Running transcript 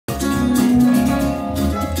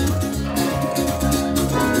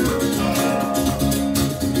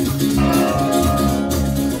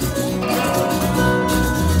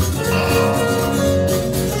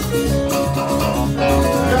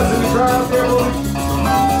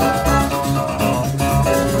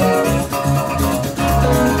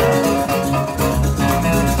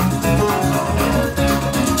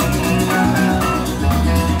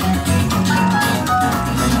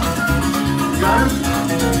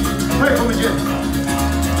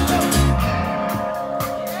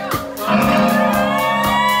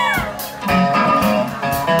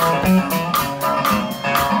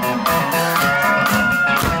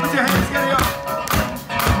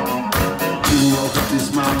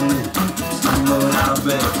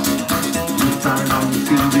bed. You turn on the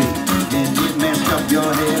TV and it messed up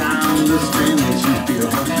your head. I understand that you feel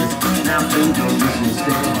hopeless. Now think of this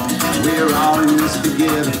instead. We're all in this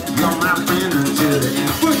together. You're my friend until the end.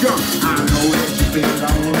 I know that you feel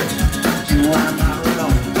lonely, but you are not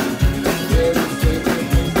alone.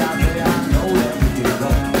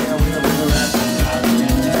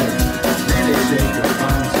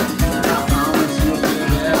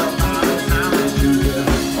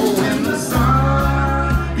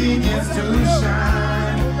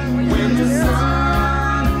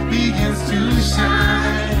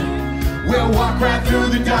 Walk right through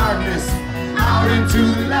the darkness, out into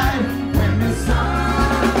the light. When the sun,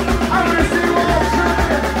 I wanna see what I'm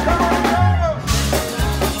trying. Come on, go!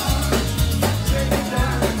 Take it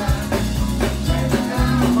down tonight. Take it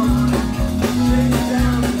down, honey. Take it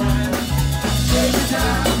down tonight. Take it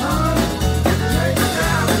down, honey. Take it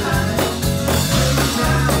down tonight. Take it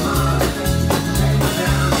down, honey. Take it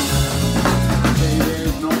down. Say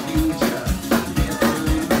there's no future, there's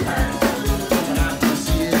only the past. But I can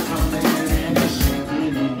see it coming.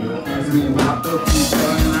 About the future,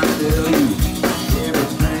 and I tell you,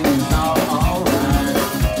 everything's alright,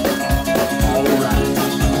 alright.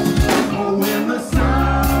 Oh, when the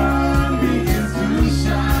sun begins to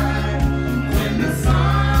shine, when the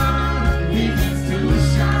sun begins to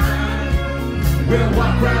shine, we'll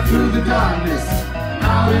walk right through the darkness,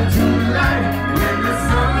 out into the light. When the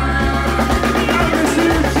sun, I can see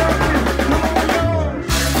you jumping.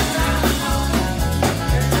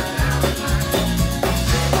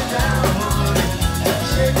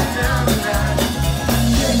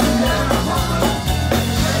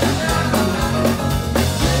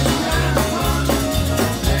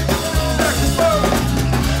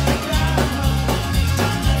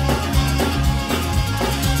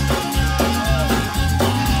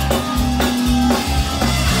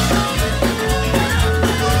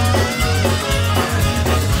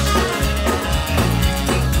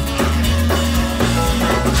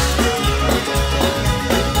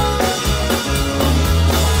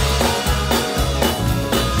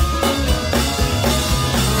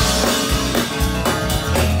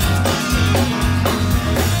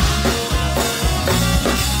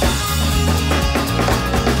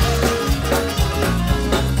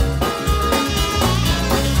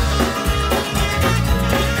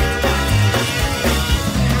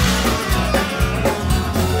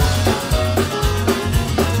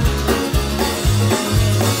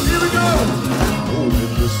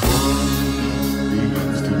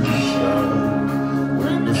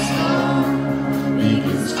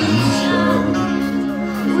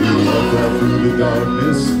 Through the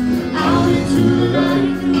darkness, out into the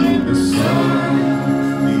light, when the sun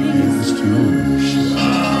begins to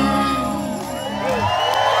shine.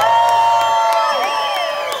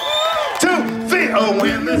 2 feet, oh,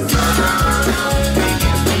 when the sun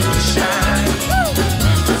begins to shine,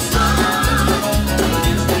 when the sun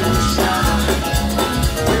begins to shine,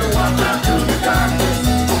 we'll walk out through the darkness,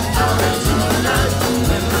 out into the light,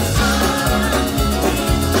 when the sun.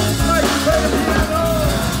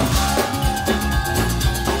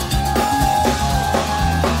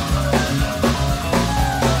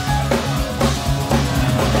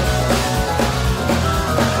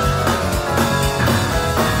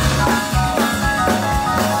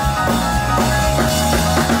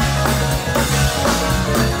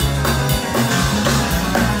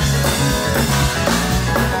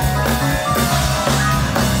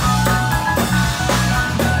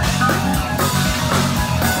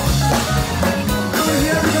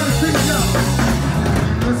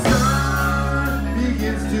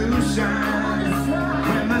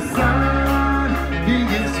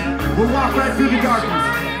 We'll walk right through the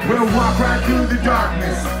darkness. We'll walk right through the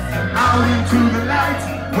darkness, out into the light,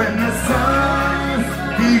 when the sun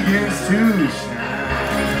begins to shine.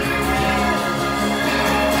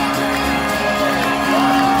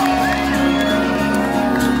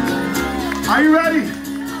 Are you ready?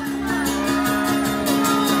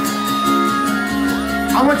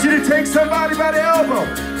 I want you to take somebody by the elbow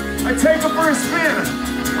and take them for a spin.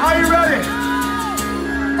 Are you ready?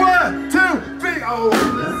 1, 2, 3, oh.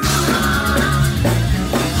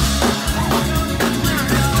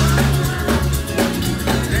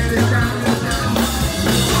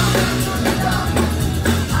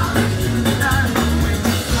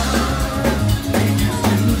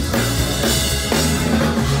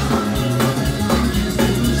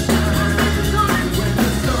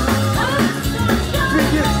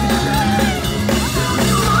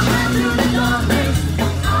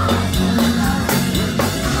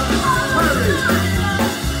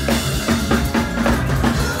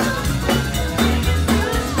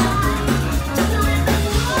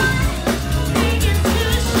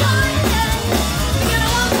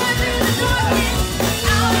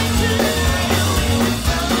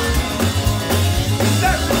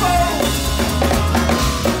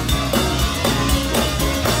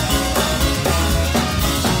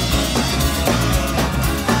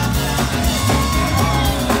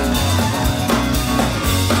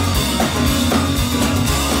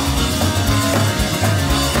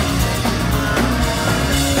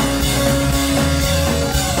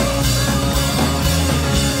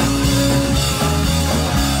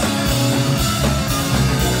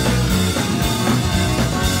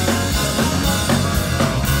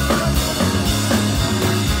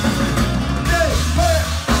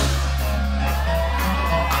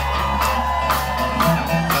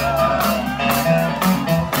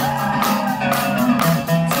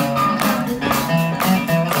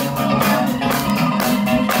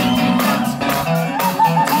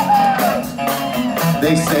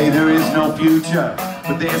 They say there is no future,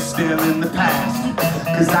 but they're still in the past.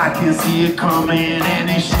 Cause I can see it coming and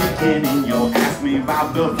it's shaking in your. Ask me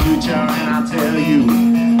about the future and I'll tell you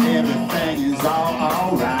everything is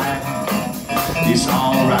alright. It's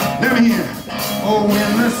alright. Let me hear. Oh,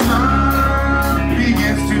 when the sun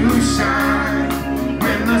begins to shine,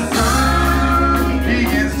 when the sun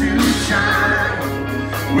begins to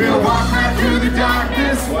shine, we'll walk right through the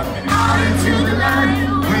darkness, out into the light.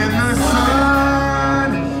 When the sun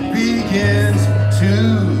begins to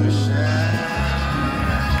shine.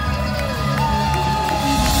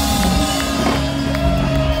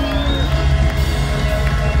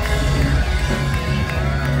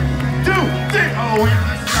 Do, dig, oh, when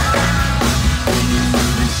the sun.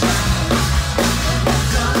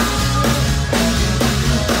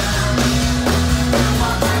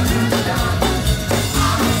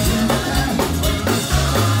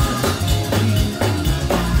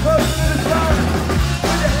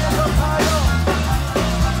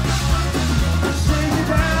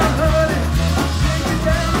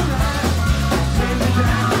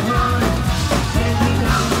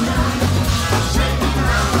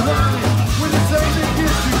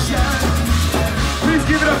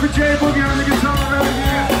 Jay Boogie on the guitar right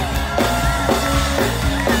here.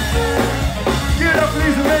 Get up for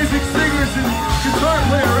these amazing singers and guitar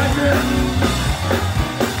player right there.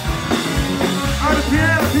 On the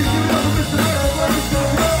piano, please give it up for Mr. Earl.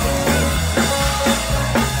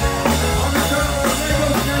 On the drums,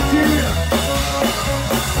 Lagos, Nigeria.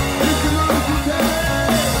 Mr. Rose and Terry.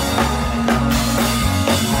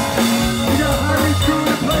 We got Hirie crew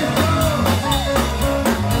to play drums.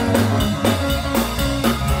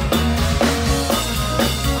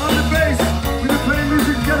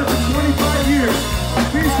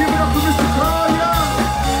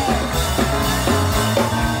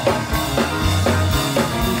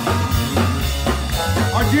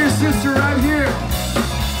 Dear sister right here,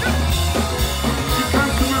 she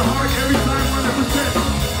comes to my heart every time 100%.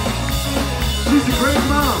 She's a great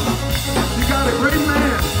mom. She got a great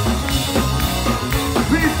man.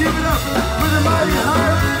 Please give it up for the mighty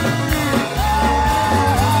Hirie.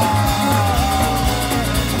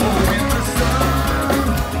 When the sun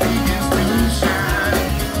begins to shine,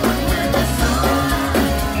 when the sun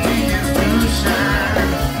begins to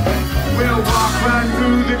shine, we'll walk right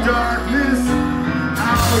through the darkness,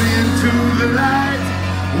 into the light.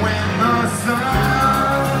 When the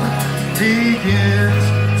sun begins